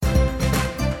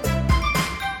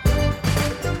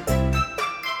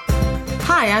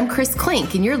Hi, I'm Chris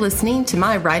Klink, and you're listening to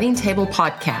my Writing Table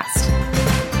podcast.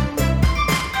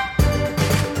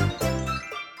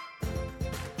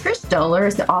 Trish Doller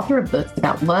is the author of books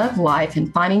about love, life,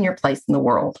 and finding your place in the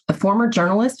world. A former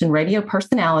journalist and radio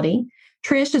personality,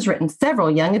 Trish has written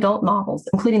several young adult novels,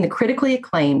 including the critically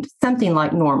acclaimed Something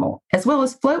Like Normal, as well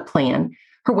as Float Plan,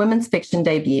 her women's fiction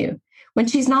debut. When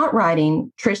she's not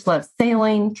writing, Trish loves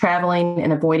sailing, traveling,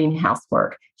 and avoiding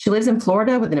housework. She lives in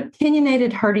Florida with an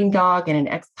opinionated herding dog and an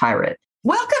ex-pirate.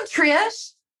 Welcome,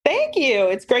 Trish. Thank you.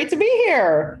 It's great to be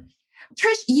here.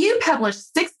 Trish, you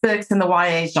published 6 books in the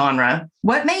YA genre.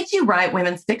 What made you write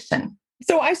women's fiction?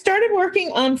 So I started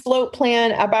working on Float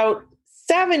Plan about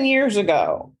 7 years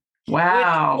ago.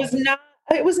 Wow.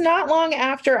 It was not long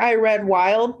after I read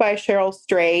Wild by Cheryl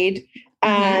Strayed.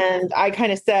 And I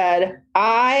kind of said,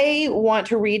 I want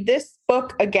to read this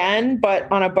book again,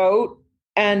 but on a boat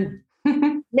and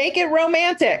make it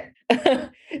romantic.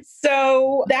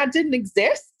 So that didn't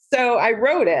exist. So I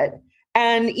wrote it.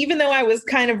 And even though I was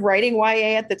kind of writing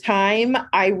YA at the time,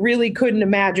 I really couldn't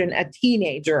imagine a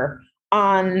teenager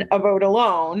on a boat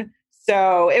alone.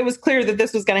 So it was clear that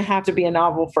this was going to have to be a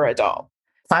novel for adults.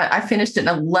 I finished it and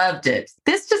I loved it.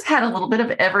 This just had a little bit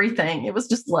of everything. It was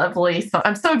just lovely. So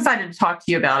I'm so excited to talk to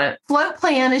you about it. Float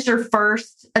Plan is your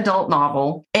first adult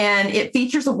novel, and it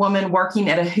features a woman working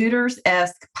at a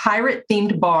Hooters-esque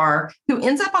pirate-themed bar who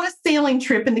ends up on a sailing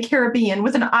trip in the Caribbean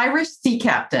with an Irish sea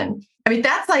captain. I mean,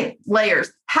 that's like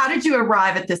layers. How did you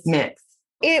arrive at this mix?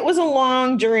 It was a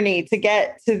long journey to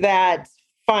get to that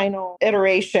final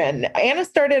iteration. Anna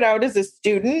started out as a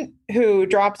student who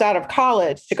drops out of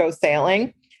college to go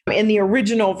sailing. In the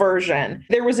original version,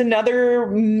 there was another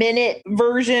minute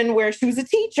version where she was a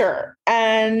teacher.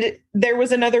 And there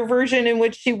was another version in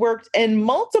which she worked in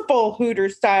multiple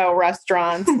Hooters-style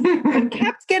restaurants and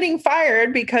kept getting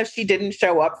fired because she didn't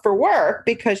show up for work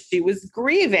because she was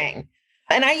grieving.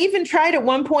 And I even tried at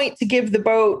one point to give the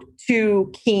boat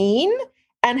to Keen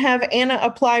and have Anna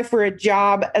apply for a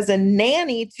job as a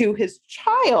nanny to his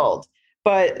child.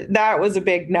 But that was a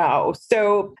big no.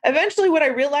 So eventually what I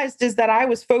realized is that I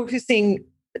was focusing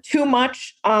too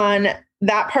much on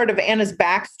that part of Anna's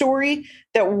backstory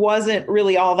that wasn't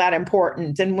really all that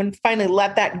important. And when finally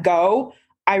let that go,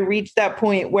 I reached that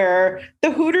point where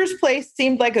the Hooters place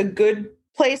seemed like a good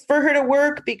place for her to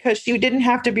work because she didn't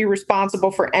have to be responsible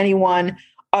for anyone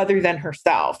other than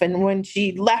herself. And when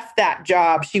she left that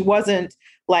job, she wasn't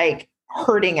like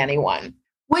hurting anyone.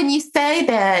 When you say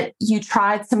that you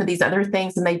tried some of these other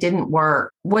things and they didn't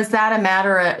work, was that a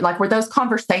matter of like, were those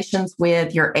conversations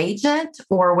with your agent,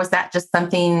 or was that just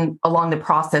something along the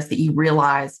process that you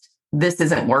realized this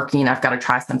isn't working, I've got to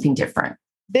try something different?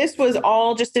 This was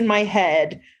all just in my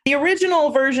head. The original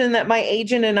version that my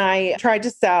agent and I tried to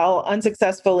sell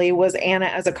unsuccessfully was Anna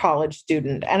as a college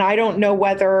student. And I don't know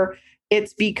whether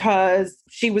it's because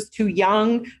she was too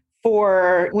young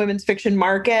for women's fiction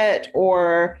market,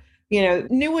 or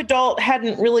new adult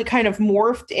hadn't really kind of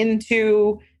morphed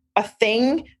into a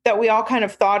thing that we all kind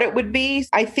of thought it would be.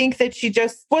 I think that she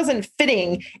just wasn't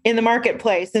fitting in the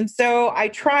marketplace. And so I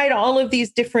tried all of these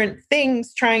different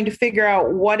things trying to figure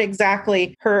out what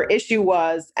exactly her issue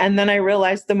was. And then I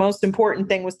realized the most important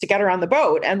thing was to get her on the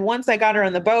boat. And once I got her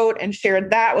on the boat and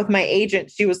shared that with my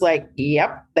agent, she was like,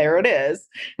 yep, there it is.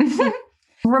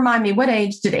 Remind me, what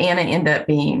age did Anna end up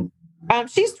being?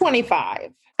 She's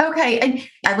 25. Okay. And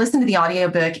I listened to the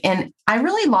audiobook and I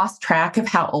really lost track of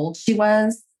how old she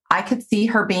was. I could see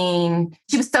her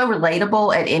she was so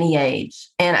relatable at any age.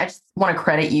 And I just want to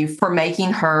credit you for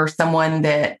making her someone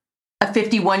that a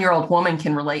 51-year-old woman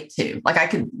can relate to. Like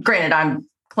granted, I'm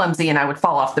clumsy and I would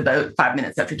fall off the boat 5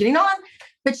 minutes after getting on,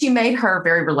 but she made her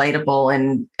very relatable.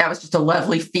 And that was just a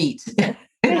lovely feat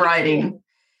in writing.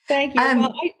 Thank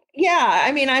you.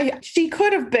 She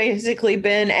could have basically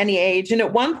been any age. And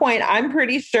at one point, I'm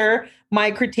pretty sure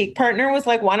my critique partner was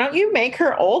like, why don't you make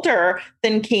her older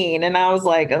than Keen? And I was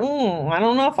like, I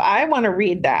don't know if I want to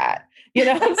read that.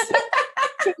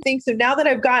 I think so. Now that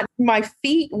I've gotten my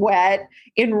feet wet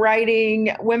in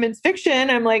writing women's fiction,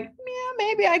 I'm like, yeah,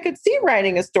 maybe I could see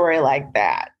writing a story like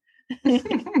that.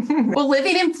 Well,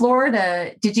 living in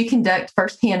Florida, did you conduct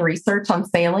firsthand research on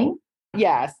sailing?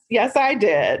 Yes, I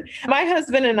did. My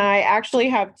husband and I actually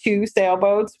have 2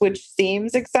 sailboats, which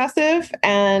seems excessive,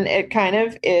 and it kind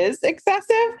of is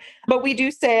excessive, but we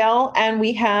do sail, and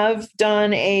we have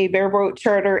done a bareboat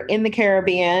charter in the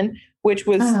Caribbean, which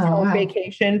was part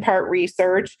vacation, part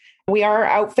research. We are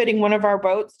outfitting one of our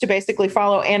boats to basically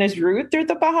follow Anna's route through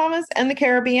the Bahamas and the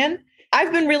Caribbean.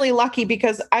 I've been really lucky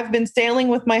because I've been sailing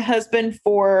with my husband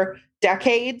for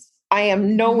decades. I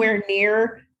am nowhere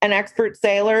near an expert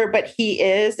sailor, but he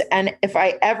is. And if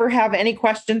I ever have any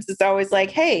questions, it's always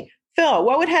like, hey, Phil,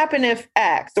 what would happen if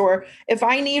X? Or if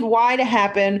I need Y to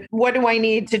happen, what do I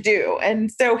need to do?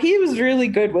 And so he was really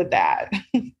good with that.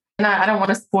 And I don't want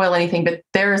to spoil anything, but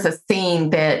there is a scene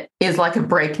that is like a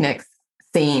breakneck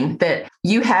scene that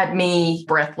you had me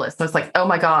breathless. I was like, oh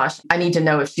my gosh, I need to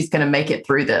know if she's going to make it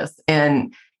through this.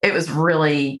 And it was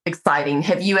really exciting.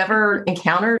 Have you ever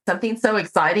encountered something so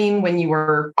exciting when you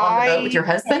were on the boat with your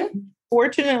husband?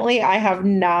 Fortunately, I have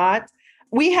not.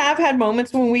 We have had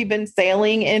moments when we've been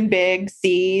sailing in big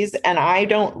seas and I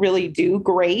don't really do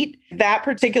great. That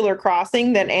particular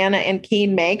crossing that Anna and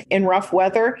Keen make in rough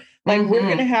weather, like we're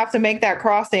going to have to make that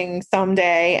crossing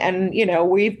someday. And,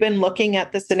 we've been looking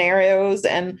at the scenarios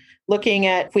and looking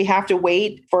at if we have to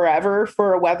wait forever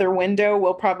for a weather window,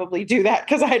 we'll probably do that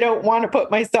because I don't want to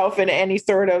put myself in any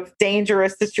sort of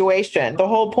dangerous situation. The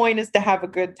whole point is to have a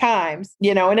good time,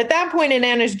 and at that point in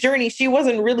Anna's journey, she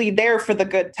wasn't really there for the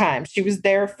good times. She was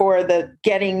there for the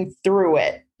getting through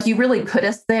it. You really put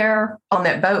us there on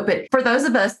that boat. But for those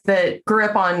of us that grew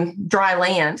up on dry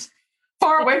land,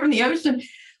 far away from the ocean,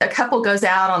 a couple goes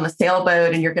out on the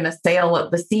sailboat and you're going to sail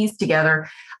up the seas together.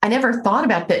 I never thought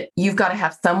about that. You've got to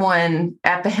have someone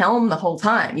at the helm the whole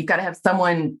time. You've got to have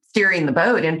someone steering the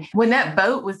boat. And when that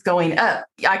boat was going up,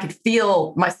 I could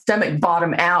feel my stomach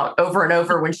bottom out over and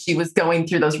over when she was going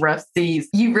through those rough seas.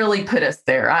 You really put us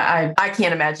there. I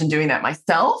can't imagine doing that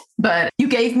myself, but you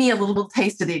gave me a little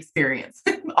taste of the experience.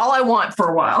 All I want for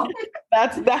a while.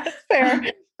 That's fair.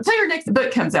 Until your next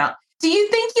book comes out. Do you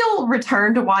think you'll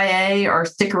return to YA or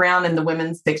stick around in the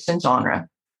women's fiction genre?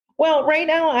 Well, right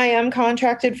now I am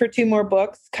contracted for 2 more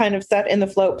books kind of set in the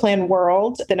float plan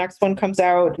world. The next one comes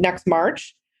out next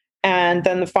March. And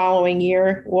then the following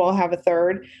year, we'll have a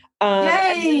third.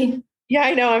 Yay! Yeah,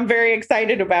 I know. I'm very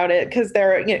excited about it because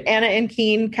Anna and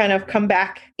Keen kind of come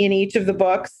back in each of the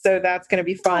books. So that's going to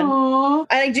be fun. Aww.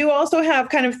 And I do also have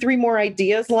kind of 3 more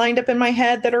ideas lined up in my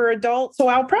head that are adult. So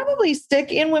I'll probably stick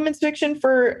in women's fiction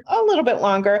for a little bit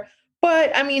longer.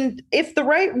 But I mean, if the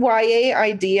right YA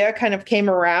idea kind of came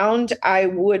around, I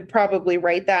would probably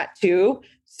write that too.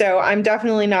 So I'm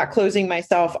definitely not closing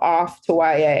myself off to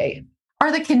YA.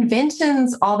 Are the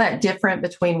conventions all that different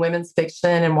between women's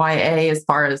fiction and YA as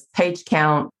far as page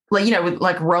count?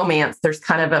 Like romance, there's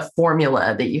kind of a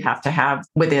formula that you have to have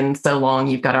within so long.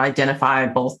 You've got to identify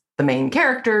both the main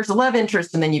characters, the love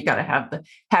interest, and then you've got to have the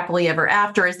happily ever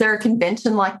after. Is there a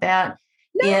convention like that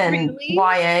in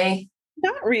YA?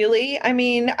 Not really. I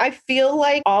mean, I feel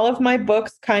like all of my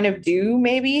books kind of do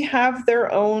maybe have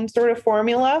their own sort of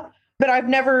formula. But I've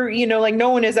never, no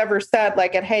one has ever said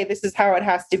hey, this is how it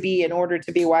has to be in order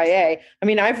to be YA. I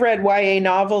mean, I've read YA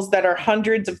novels that are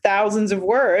hundreds of thousands of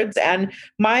words. And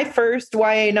my first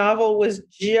YA novel was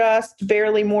just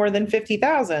barely more than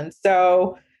 50,000.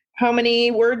 So how many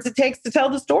words it takes to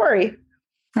tell the story?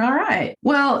 All right.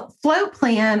 Well, Float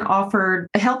Plan offered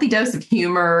a healthy dose of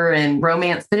humor and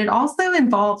romance, but it also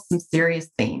involved some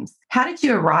serious themes. How did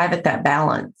you arrive at that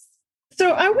balance?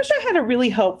 So I wish I had a really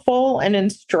helpful and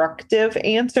instructive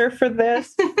answer for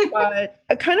this, but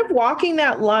kind of walking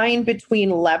that line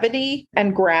between levity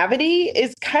and gravity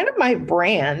is kind of my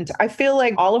brand. I feel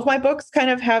like all of my books kind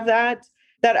of have that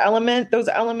element, those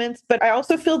elements, but I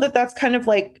also feel that that's kind of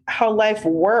like how life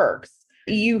works.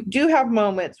 You do have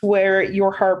moments where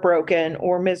you're heartbroken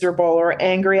or miserable or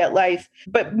angry at life,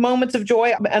 but moments of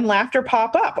joy and laughter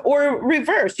pop up, or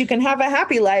reverse. You can have a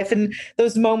happy life and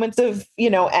those moments of,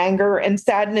 anger and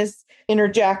sadness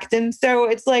interject. And so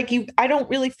it's like I don't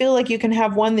really feel like you can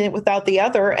have one without the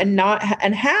other and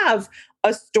have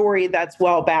a story that's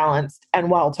well balanced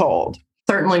and well told.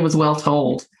 Certainly was well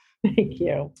told. Thank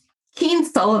you. Keen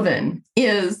Sullivan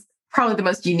is probably the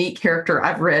most unique character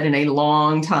I've read in a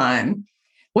long time.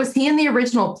 Was he in the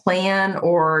original plan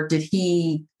or did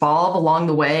he evolve along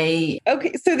the way?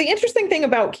 Okay, so the interesting thing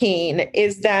about Keen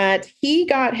is that he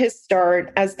got his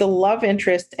start as the love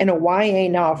interest in a YA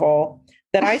novel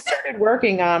that I started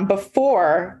working on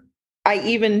before I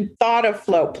even thought of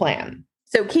Float Plan.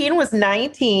 So Keen was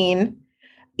 19.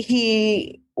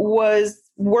 He was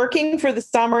working for the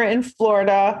summer in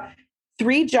Florida,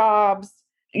 3 jobs.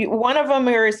 One of them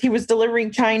is he was delivering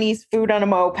Chinese food on a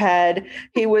moped.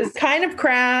 He was kind of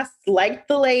crass, liked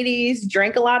the ladies,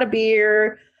 drank a lot of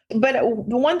beer. But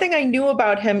the one thing I knew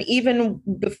about him, even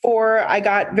before I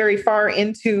got very far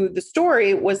into the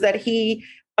story, was that he,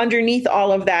 underneath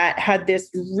all of that, had this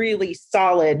really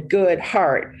solid, good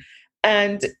heart.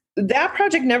 And that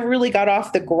project never really got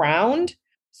off the ground.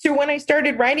 So when I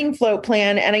started writing Float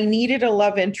Plan and I needed a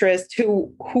love interest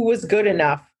who was good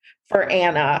enough for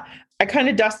Anna, I kind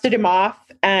of dusted him off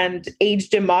and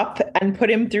aged him up and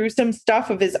put him through some stuff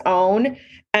of his own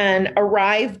and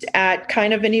arrived at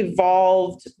kind of an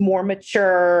evolved, more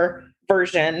mature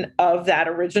version of that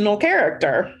original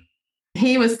character.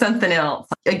 He was something else.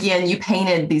 Again, you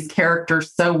painted these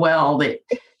characters so well that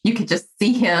you could just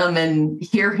see him and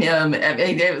hear him. I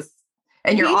mean, it was,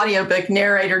 and your audiobook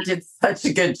narrator did such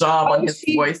a good job on his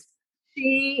voice.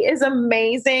 She is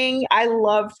amazing. I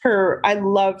loved her. I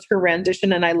loved her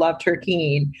rendition and I loved her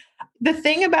keen. The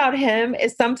thing about him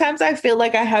is sometimes I feel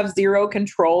like I have zero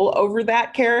control over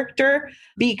that character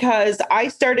because I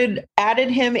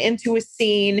added him into a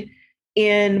scene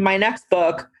in my next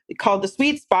book called The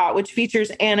Sweet Spot, which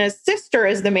features Anna's sister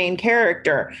as the main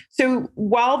character. So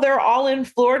while they're all in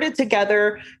Florida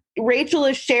together, Rachel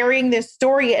is sharing this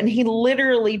story and he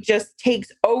literally just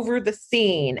takes over the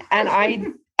scene. And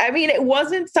I mean, it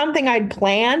wasn't something I'd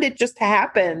planned. It just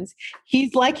happens.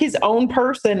 He's like his own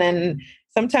person. And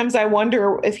sometimes I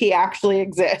wonder if he actually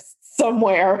exists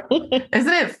somewhere.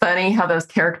 Isn't it funny how those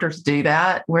characters do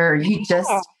that, where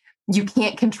you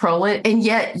can't control it. And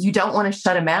yet you don't want to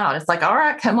shut him out. It's like, all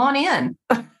right, come on in.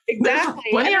 Exactly. There's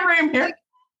plenty of room here.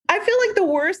 I feel like the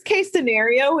worst case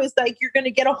scenario is like you're going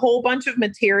to get a whole bunch of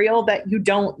material that you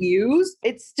don't use.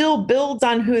 It still builds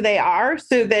on who they are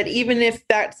so that even if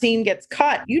that scene gets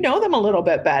cut, you know them a little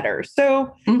bit better.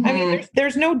 So, I mean,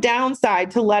 there's no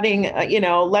downside to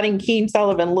letting Keen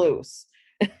Sullivan loose.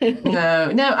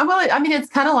 No. Well, I mean, it's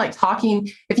kind of like talking,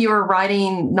 if you were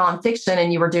writing nonfiction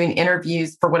and you were doing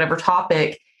interviews for whatever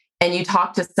topic, and you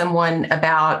talk to someone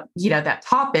about, that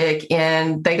topic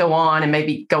and they go on and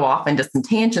maybe go off into some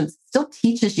tangents, it still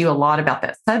teaches you a lot about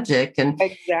that subject. And,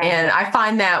 exactly. And I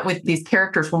find that with these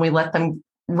characters, when we let them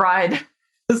ride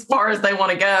as far as they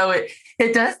want to go,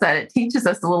 it does that. It teaches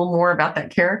us a little more about that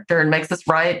character and makes us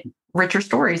write richer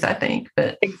stories, I think.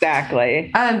 But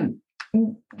exactly.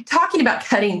 Talking about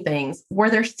cutting things,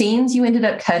 were there scenes you ended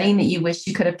up cutting that you wish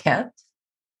you could have kept?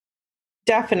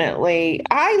 Definitely.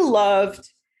 I loved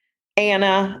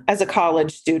Anna as a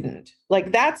college student.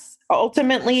 Like that's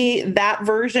ultimately that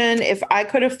version. If I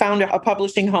could have found a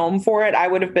publishing home for it, I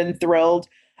would have been thrilled.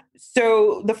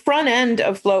 So the front end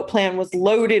of Float Plan was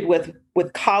loaded with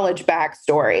college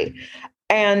backstory.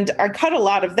 And I cut a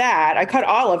lot of that. I cut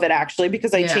all of it actually,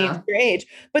 because I changed her age.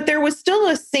 But there was still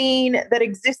a scene that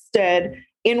existed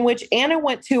in which Anna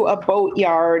went to a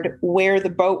boatyard where the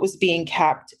boat was being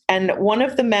kept. And one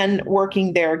of the men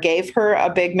working there gave her a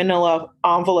big manila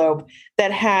envelope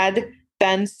that had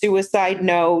Ben's suicide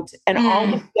note and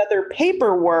all of the other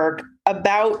paperwork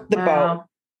about the boat.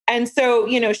 And so,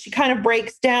 she kind of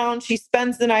breaks down. She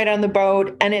spends the night on the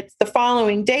boat, and it's the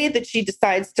following day that she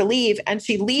decides to leave. And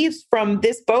she leaves from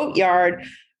this boatyard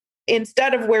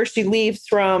instead of where she leaves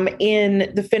from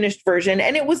in the finished version.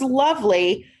 And it was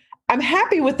lovely. I'm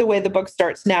happy with the way the book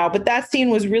starts now, but that scene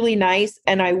was really nice.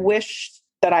 And I wish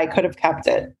that I could have kept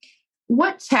it.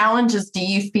 What challenges do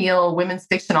you feel women's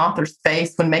fiction authors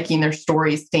face when making their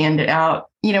stories stand out?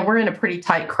 We're in a pretty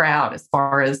tight crowd as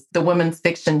far as the women's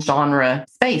fiction genre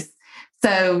space.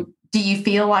 So do you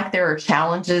feel like there are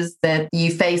challenges that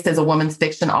you face as a women's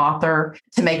fiction author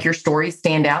to make your stories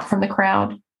stand out from the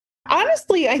crowd?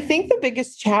 Honestly, I think the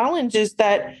biggest challenge is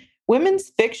that women's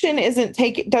fiction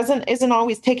isn't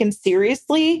always taken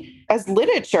seriously as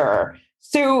literature.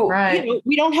 So,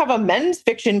 we don't have a men's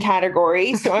fiction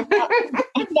category. So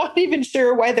I'm not even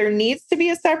sure why there needs to be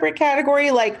a separate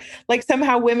category. Like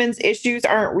somehow women's issues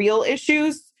aren't real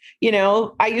issues.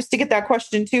 I used to get that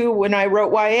question too when I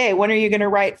wrote YA. When are you going to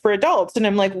write for adults? And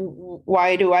I'm like,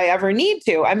 why do I ever need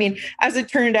to? I mean, as it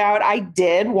turned out, I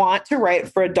did want to write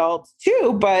for adults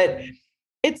too, but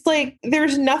it's like,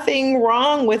 there's nothing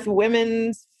wrong with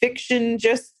women's fiction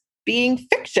just being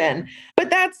fiction.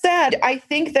 But that said, I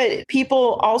think that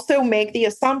people also make the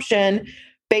assumption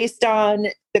based on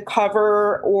the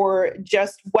cover or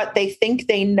just what they think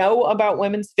they know about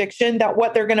women's fiction, that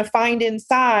what they're going to find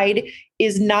inside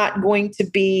is not going to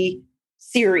be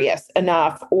serious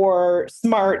enough or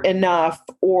smart enough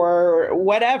or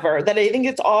whatever, that I think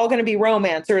it's all going to be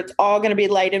romance or it's all going to be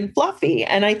light and fluffy.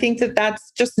 And I think that that's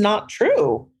just not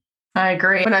true. I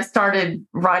agree. When I started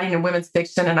writing in women's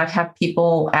fiction and I'd have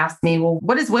people ask me, well,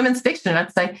 what is women's fiction? And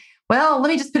I'd say, well, let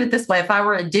me just put it this way. If I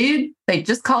were a dude, they'd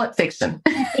just call it fiction.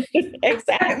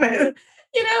 Exactly.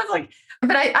 It's like,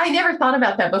 but I never thought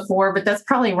about that before, but that's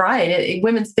probably right.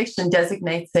 Women's fiction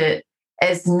designates it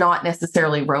as not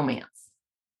necessarily romance.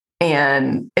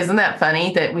 And isn't that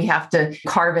funny that we have to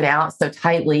carve it out so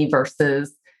tightly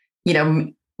versus,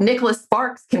 Nicholas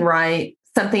Sparks can write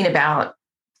something about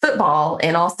football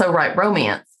and also write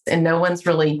romance. and no one's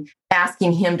really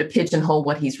asking him to pigeonhole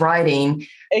what he's writing.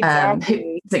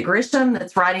 Exactly. Is it Grisham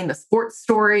that's writing the sports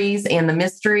stories and the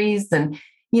mysteries? And,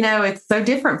 it's so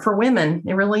different for women.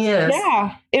 It really is.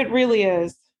 Yeah, it really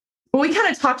is. Well, we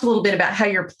kind of talked a little bit about how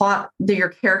your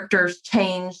characters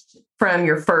changed from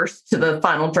your first to the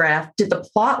final draft. Did the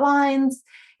plot lines,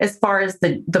 as far as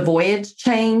the voyage,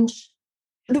 change?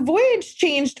 The voyage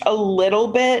changed a little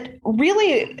bit.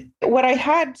 Really, what I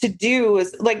had to do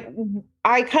is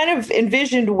I kind of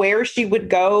envisioned where she would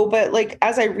go, but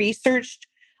as I researched,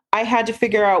 I had to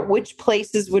figure out which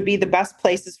places would be the best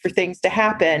places for things to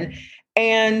happen.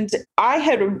 And I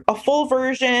had a full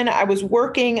version. I was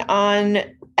working on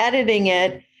editing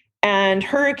it, and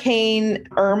Hurricane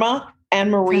Irma and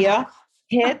Maria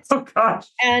hit. Oh, gosh.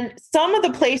 And some of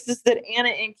the places that Anna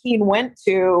and Keen went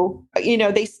to,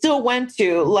 they still went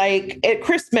to, like at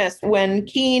Christmas when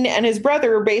Keen and his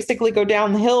brother basically go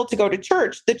down the hill to go to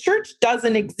church. The church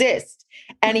doesn't exist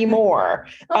anymore.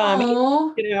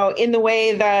 In the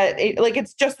way that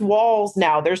it's just walls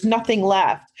now. There's nothing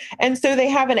left. And so they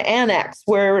have an annex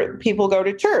where people go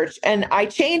to church. And I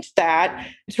changed that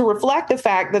to reflect the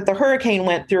fact that the hurricane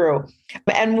went through.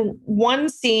 And one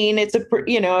scene, it's a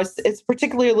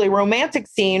particularly romantic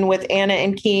scene with Anna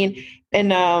and Keen in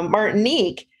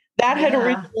Martinique. That had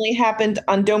originally happened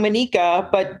on Dominica,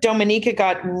 but Dominica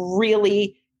got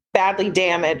really badly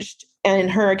damaged in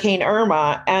Hurricane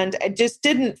Irma. And it just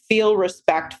didn't feel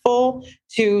respectful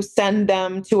to send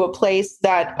them to a place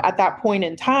that at that point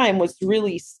in time was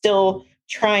really still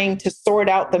trying to sort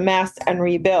out the mess and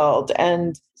rebuild.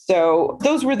 And so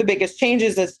those were the biggest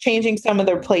changes, is changing some of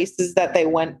the places that they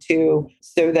went to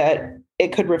so that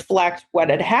it could reflect what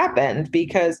had happened.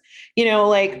 Because,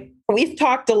 we've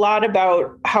talked a lot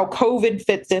about how COVID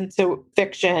fits into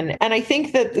fiction. And I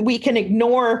think that we can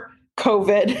ignore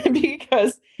COVID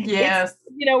because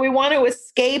we want to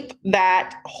escape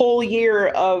that whole year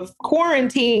of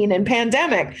quarantine and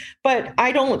pandemic. But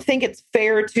I don't think it's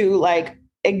fair to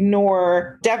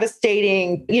ignore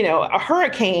devastating, a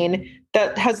hurricane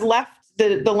that has left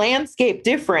the landscape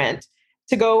different.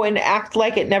 To go and act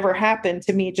like it never happened,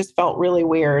 to me, just felt really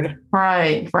weird.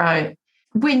 Right.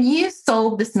 When you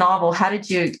sold this novel, how did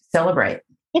you celebrate?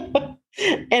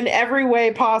 In every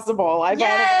way possible. I bought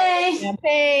a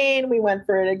champagne. We went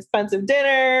for an expensive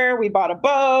dinner. We bought a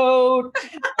boat.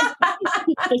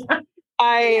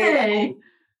 I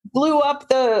blew up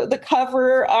the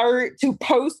cover art to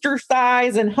poster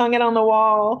size and hung it on the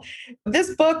wall.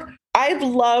 This book, I've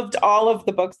loved all of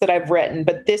the books that I've written,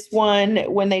 but this one,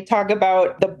 when they talk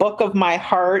about the book of my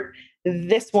heart,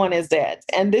 this one is it.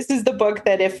 And this is the book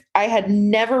that if I had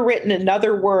never written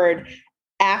another word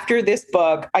after this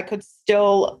book, I could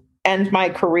still end my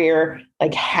career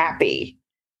happy.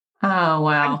 Oh,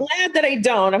 wow. I'm glad that I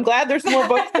don't. I'm glad there's more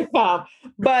books to come.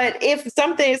 But if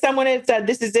someone had said,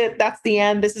 this is it, that's the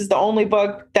end, this is the only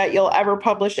book that you'll ever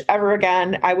publish ever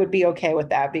again, I would be okay with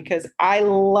that because I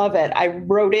love it. I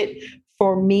wrote it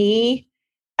for me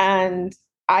and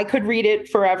I could read it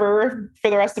forever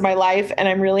for the rest of my life. And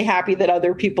I'm really happy that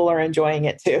other people are enjoying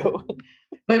it too.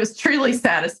 It was truly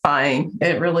satisfying.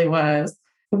 It really was.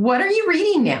 What are you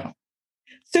reading now?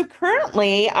 So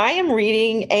currently I am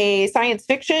reading a science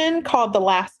fiction called The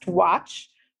Last Watch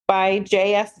by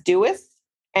J.S. Dewis.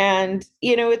 And,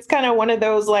 it's kind of one of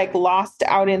those lost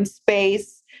out in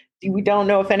space. We don't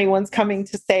know if anyone's coming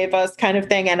to save us kind of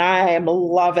thing. And I am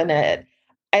loving it.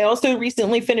 I also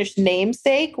recently finished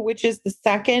Namesake, which is the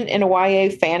second in a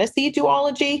YA fantasy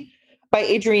duology by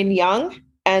Adrienne Young.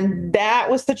 And that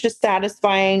was such a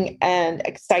satisfying and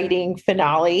exciting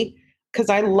finale because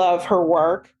I love her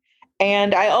work.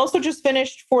 And I also just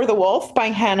finished For the Wolf by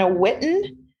Hannah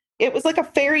Witten. It was like a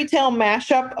fairy tale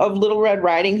mashup of Little Red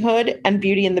Riding Hood and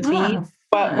Beauty and the Beast,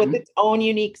 but with its own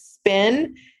unique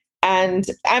spin. And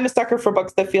I'm a sucker for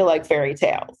books that feel like fairy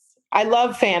tales. I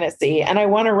love fantasy and I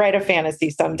want to write a fantasy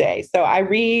someday. So I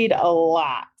read a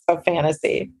lot of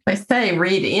fantasy. I say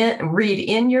read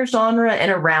in your genre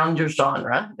and around your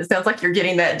genre. It sounds like you're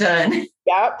getting that done.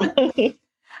 Yep.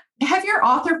 Have your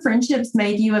author friendships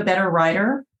made you a better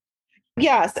writer?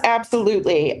 Yes,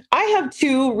 absolutely. I have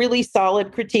two really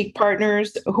solid critique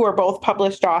partners who are both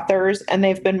published authors, and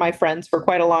they've been my friends for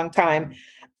quite a long time.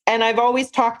 And I've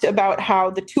always talked about how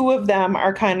the two of them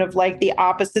are kind of like the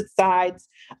opposite sides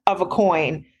of a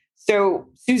coin. So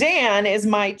Suzanne is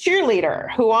my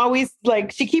cheerleader who always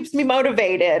she keeps me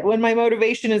motivated when my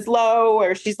motivation is low,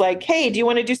 or she's like, hey, do you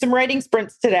want to do some writing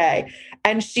sprints today?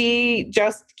 And she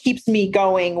just keeps me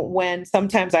going when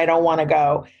sometimes I don't want to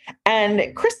go.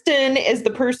 And Kristen is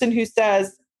the person who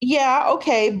says, yeah,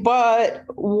 okay, but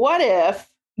what if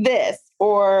this?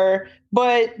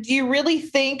 but do you really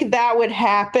think that would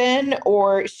happen?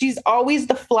 Or she's always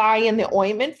the fly in the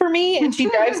ointment for me and she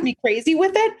drives me crazy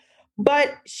with it.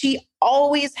 But she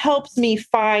always helps me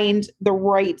find the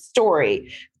right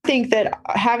story. I think that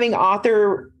having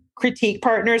author critique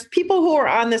partners, people who are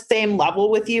on the same level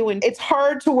with you, and it's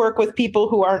hard to work with people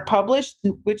who aren't published,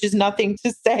 which is nothing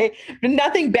to say,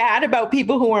 nothing bad about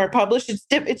people who aren't published.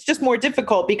 It's just more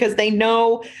difficult because they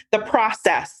know the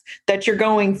process that you're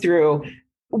going through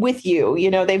with you.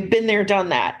 You know, they've been there, done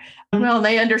that. Well,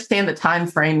 they understand the time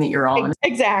frame that you're on.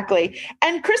 Exactly.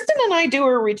 And Kristen and I do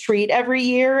a retreat every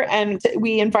year, and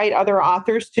we invite other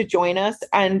authors to join us.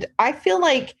 And I feel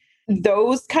like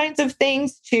those kinds of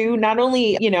things too, not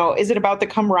only, you know, is it about the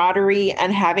camaraderie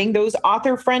and having those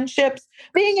author friendships,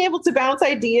 being able to bounce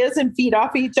ideas and feed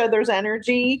off each other's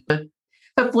energy.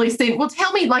 Hopefully soon. Well,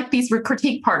 tell me, like these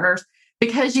critique partners,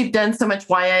 because you've done so much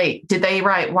YA, did they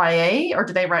write YA or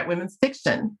did they write women's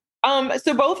fiction?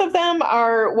 So both of them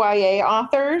are YA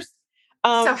authors.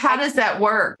 So how does that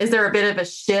work? Is there a bit of a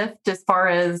shift as far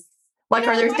as, like,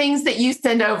 are there things that you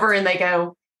send over and they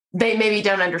go, they maybe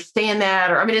don't understand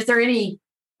that? Or, I mean, is there anything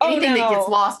that gets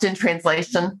lost in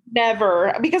translation?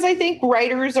 Never. Because I think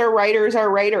writers are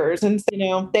writers. And, you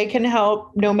know, they can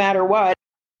help no matter what.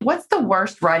 What's the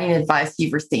worst writing advice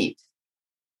you've received?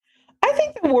 I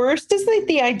think the worst is like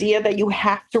the idea that you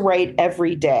have to write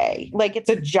every day. Like it's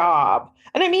a job.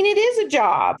 And I mean, it is a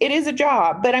job. It is a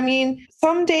job. But I mean,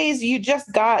 some days you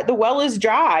just the well is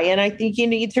dry. And I think you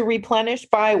need to replenish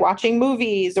by watching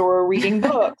movies or reading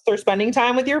books or spending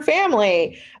time with your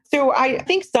family. So I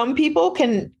think some people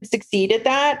can succeed at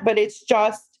that, but it's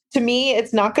just, to me,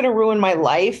 it's not going to ruin my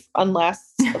life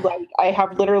unless like I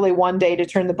have literally one day to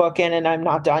turn the book in and I'm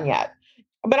not done yet.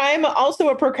 But I'm also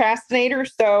a procrastinator,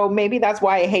 so maybe that's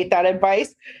why I hate that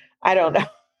advice. I don't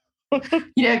know.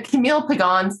 You know, Camille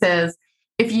Pagan says,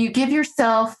 if you give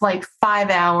yourself like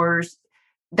 5 hours,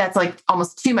 that's like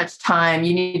almost too much time.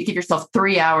 You need to give yourself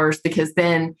 3 hours because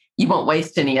then you won't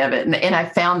waste any of it. And I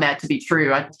found that to be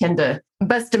true. I tend to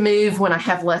bust a move when I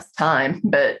have less time,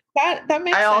 but that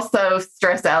makes I sense. Also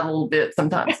stress out a little bit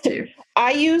sometimes too.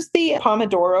 I use the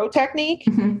Pomodoro technique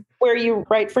where you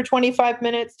write for 25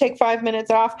 minutes, take 5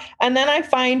 minutes off. And then I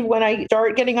find when I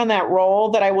start getting on that roll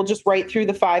that I will just write through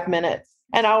the 5 minutes.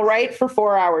 And I'll write for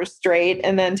 4 hours straight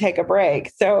and then take a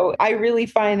break. So I really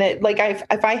find that like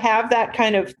if I have that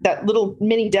kind of that little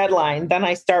mini deadline, then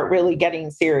I start really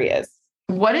getting serious.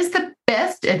 What is the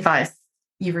best advice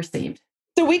you've received?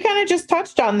 So we kind of just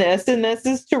touched on this, and this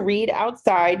is to read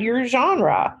outside your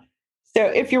genre. So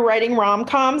if you're writing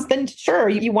rom-coms, then sure,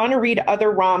 you want to read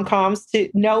other rom-coms to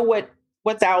know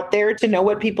what's out there, to know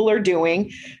what people are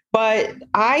doing. But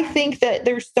I think that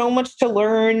there's so much to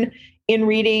learn in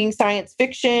reading science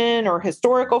fiction or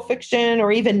historical fiction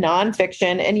or even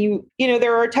nonfiction. And you know,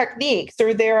 there are techniques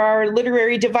or there are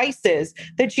literary devices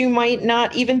that you might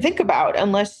not even think about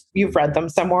unless you've read them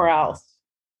somewhere else.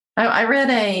 I read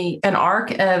an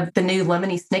arc of the new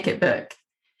Lemony Snicket book.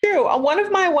 True. One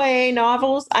of my YA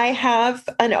novels, I have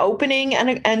an opening and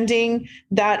an ending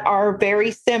that are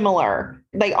very similar.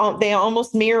 They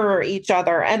almost mirror each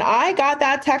other. And I got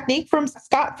that technique from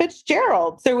Scott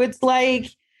Fitzgerald. So it's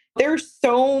like there's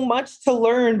so much to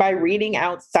learn by reading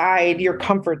outside your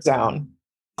comfort zone.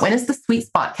 When is The Sweet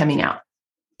Spot coming out?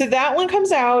 So that one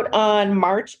comes out on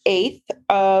March 8th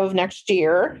of next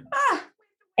year.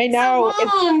 I know,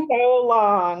 it's so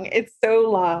long. It's so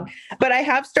long. But I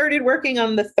have started working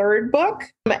on the third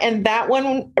book. And that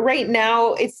one right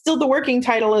now, it's still the working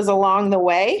title is Along the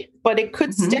Way, but it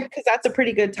could stick because that's a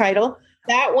pretty good title.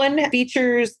 That one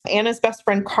features Anna's best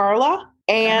friend, Carla,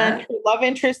 and her love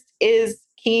interest is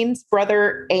Keen's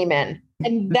brother, Eamon.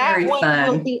 And that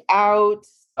will be out,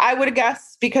 I would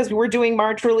guess, because we're doing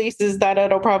March releases, that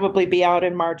it'll probably be out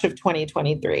in March of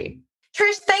 2023.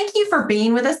 Trish, thank you for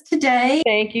being with us today.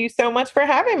 Thank you so much for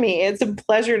having me. It's a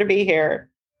pleasure to be here.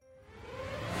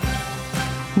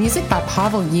 Music by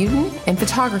Pavel Uden and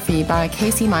photography by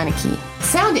Casey Meineke.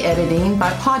 Sound editing by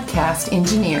Podcast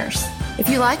Engineers. If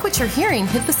you like what you're hearing,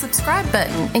 hit the subscribe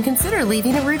button and consider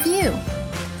leaving a review.